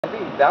I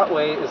think that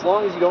way, as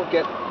long as you don't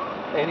get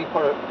any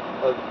part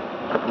of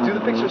do the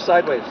picture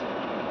sideways.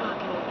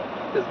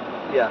 Because,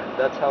 yeah,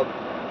 that's how,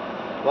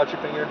 watch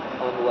your finger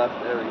on the left,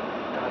 there we go.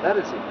 God, that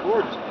is a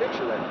gorgeous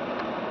picture there.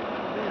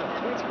 Man,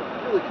 thanks for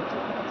really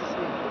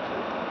seeing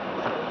picture.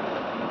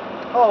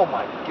 Oh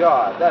my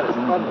God, that is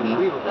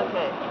unbelievable.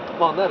 Okay.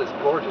 Mom, that is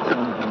gorgeous.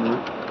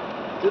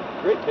 Good,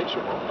 great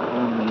picture, Mom.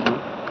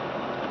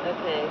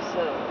 Okay,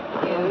 so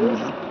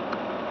use.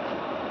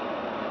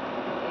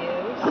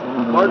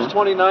 March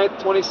 29th,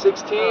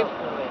 2016. Oh,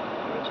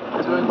 no,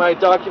 wait. Doing my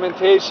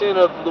documentation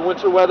of the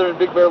winter weather in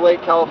Big Bear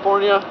Lake,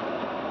 California.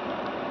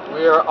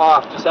 We are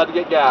off. Just had to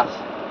get gas.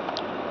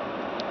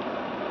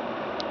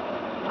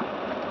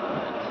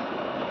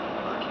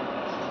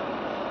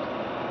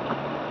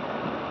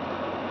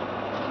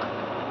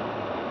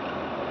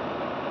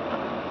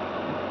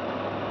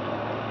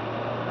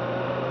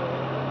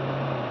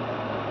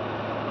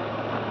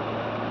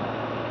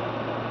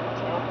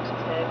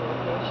 Tag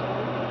location.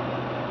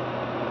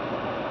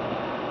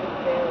 Big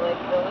Bear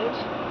Lake Village.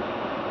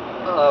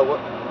 What?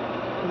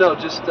 No,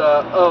 just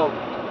oh,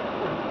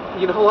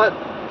 you know what?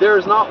 There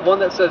is not one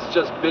that says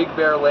just Big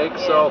Bear Lake.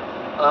 Yeah. So,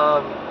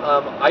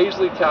 I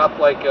usually tap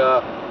like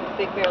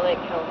Big Bear Lake,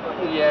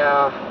 California.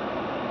 yeah,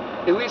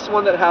 at least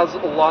one that has a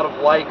lot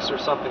of likes or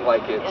something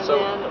like it. And so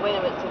then wait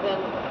a minute. So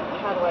then,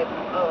 how do I?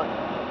 Oh,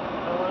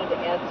 I wanted to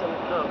add some.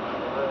 Oh.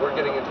 we're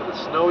getting into the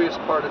snowiest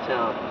part of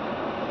town.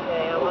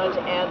 Okay, I wanted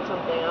to add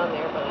something on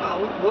there, but Wow,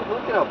 look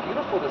at how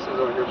beautiful this is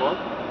over here, Mom.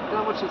 Look at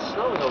how much it's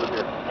snowing over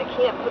here. I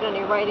can't put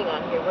any writing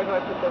on here. Where do I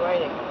put the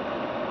writing?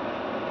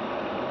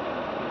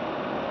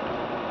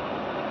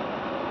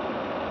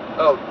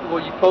 Oh, well,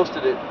 you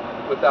posted it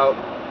without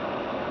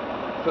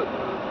putting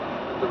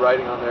the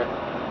writing on there.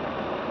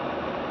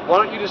 Why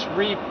don't you just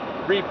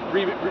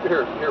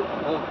here,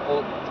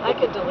 I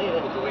can delete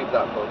it. We'll delete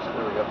that post.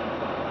 There we go.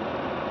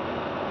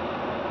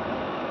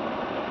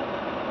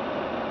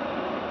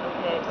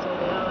 Okay, so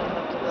now I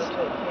have to go to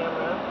a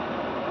camera.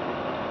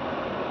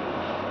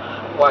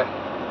 Why?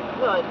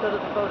 No, I'd go to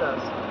the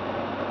photos.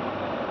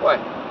 Why?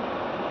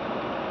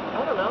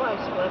 I don't know. I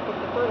just want to pick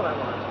the photo I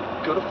want.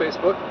 Go to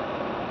Facebook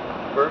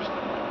first.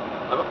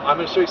 I'm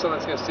going to show you something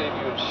that's going to save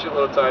you a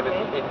shitload of time, Okay.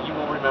 and you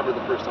will remember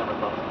the first time I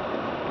promise.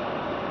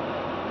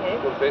 Okay.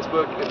 Go to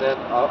Facebook, and then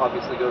I'll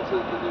obviously go to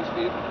the news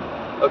feed.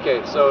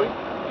 Okay, so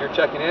you're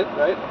checking in,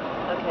 right?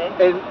 Okay.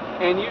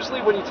 And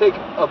usually when you take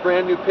a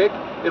brand new pic,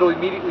 it'll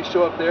immediately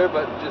show up there,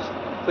 but just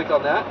click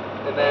on that,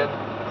 and then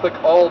click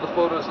all the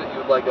photos that you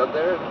would like up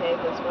there. Okay,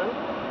 this one.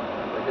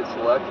 And hit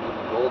select, and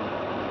it's golden.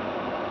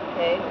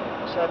 Okay,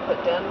 should I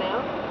put done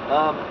now?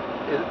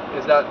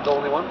 Is that the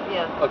only one?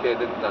 Yeah. Okay,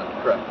 then done.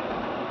 Correct.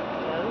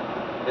 Done.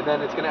 And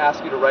then it's going to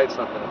ask you to write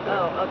something up there.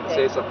 Oh, okay.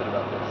 Say something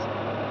about this.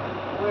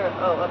 Where?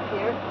 Oh, up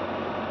here?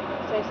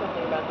 Say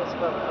something about this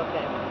photo.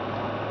 Okay.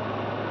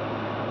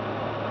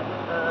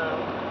 I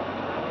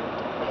have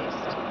to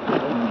paste.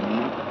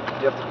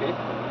 You have to pee?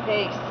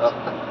 Paste. Oh.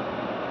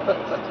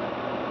 Paste.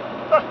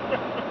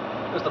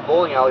 There's the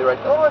bowling alley right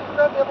there. Oh, I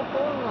forgot they have a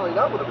bowling alley.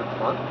 That would have been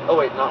fun. Oh,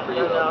 wait, not for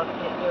you, though. No,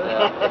 can't do it.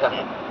 Yeah.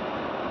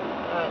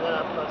 Alright, then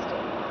I'll post it.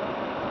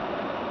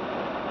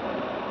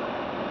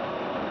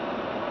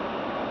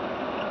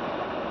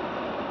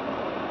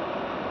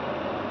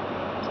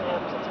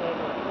 Tap to tag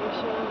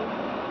location.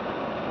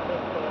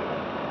 Big Bear.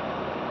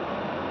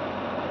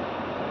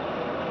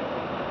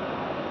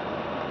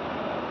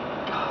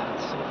 God,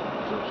 it's so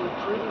freaking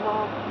pretty,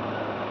 Mom.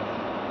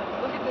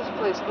 Look at this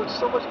place. It looks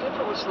so much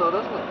different with snow,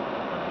 doesn't it?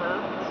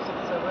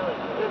 It's so really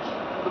pretty. It's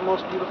the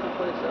most beautiful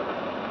place ever.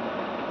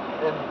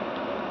 And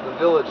the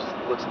village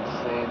looks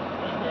insane.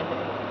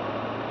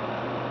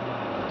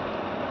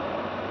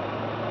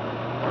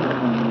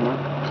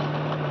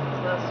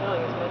 It's not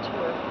snowing as much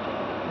here.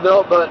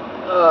 No, but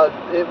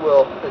it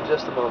will in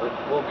just a moment.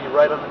 We'll be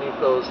right underneath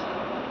those.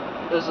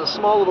 There's a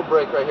small little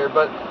break right here,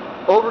 but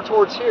over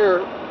towards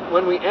here,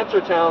 when we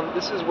enter town,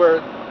 this is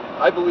where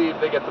I believe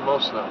they get the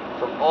most snow.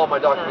 From all my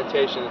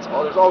documentation,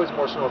 there's always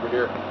more snow over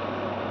here.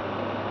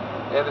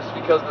 And it's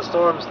because the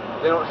storms,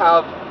 they don't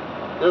have,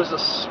 there's a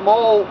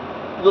small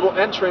little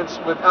entrance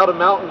without a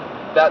mountain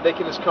that they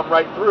can just come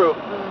right through.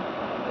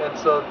 And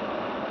so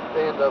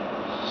they end up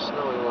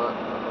snowing a lot.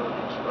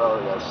 Oh,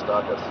 yeah,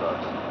 stuck. That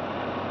sucks.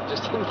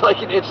 Just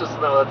like an inch of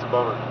snow, that's a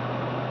bummer.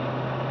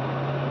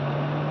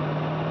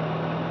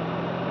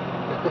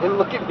 And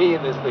look at me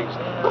in this thing.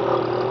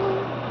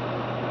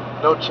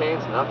 No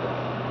chains, nothing.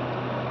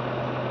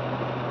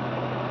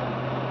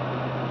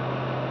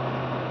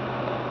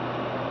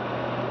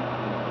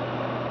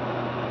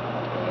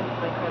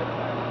 My credit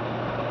card.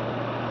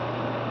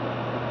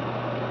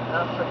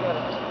 Oh, forget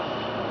it.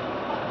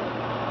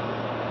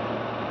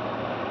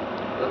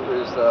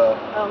 There's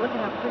Oh, look at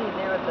how pretty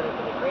there would have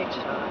been a great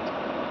shot.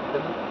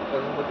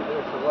 and look at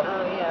there to the left.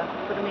 Oh, yeah.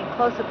 But I mean,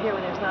 close up here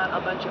when there's not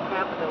a bunch of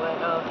crap in the way.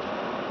 Oh,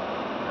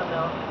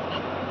 no.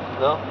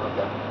 No?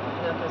 Okay.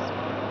 No, because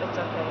it's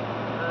okay.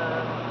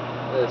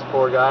 This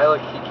poor guy,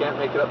 like, he can't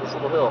make it up this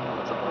little hill.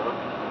 That's a bummer.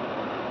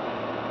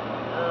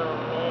 Oh,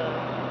 man.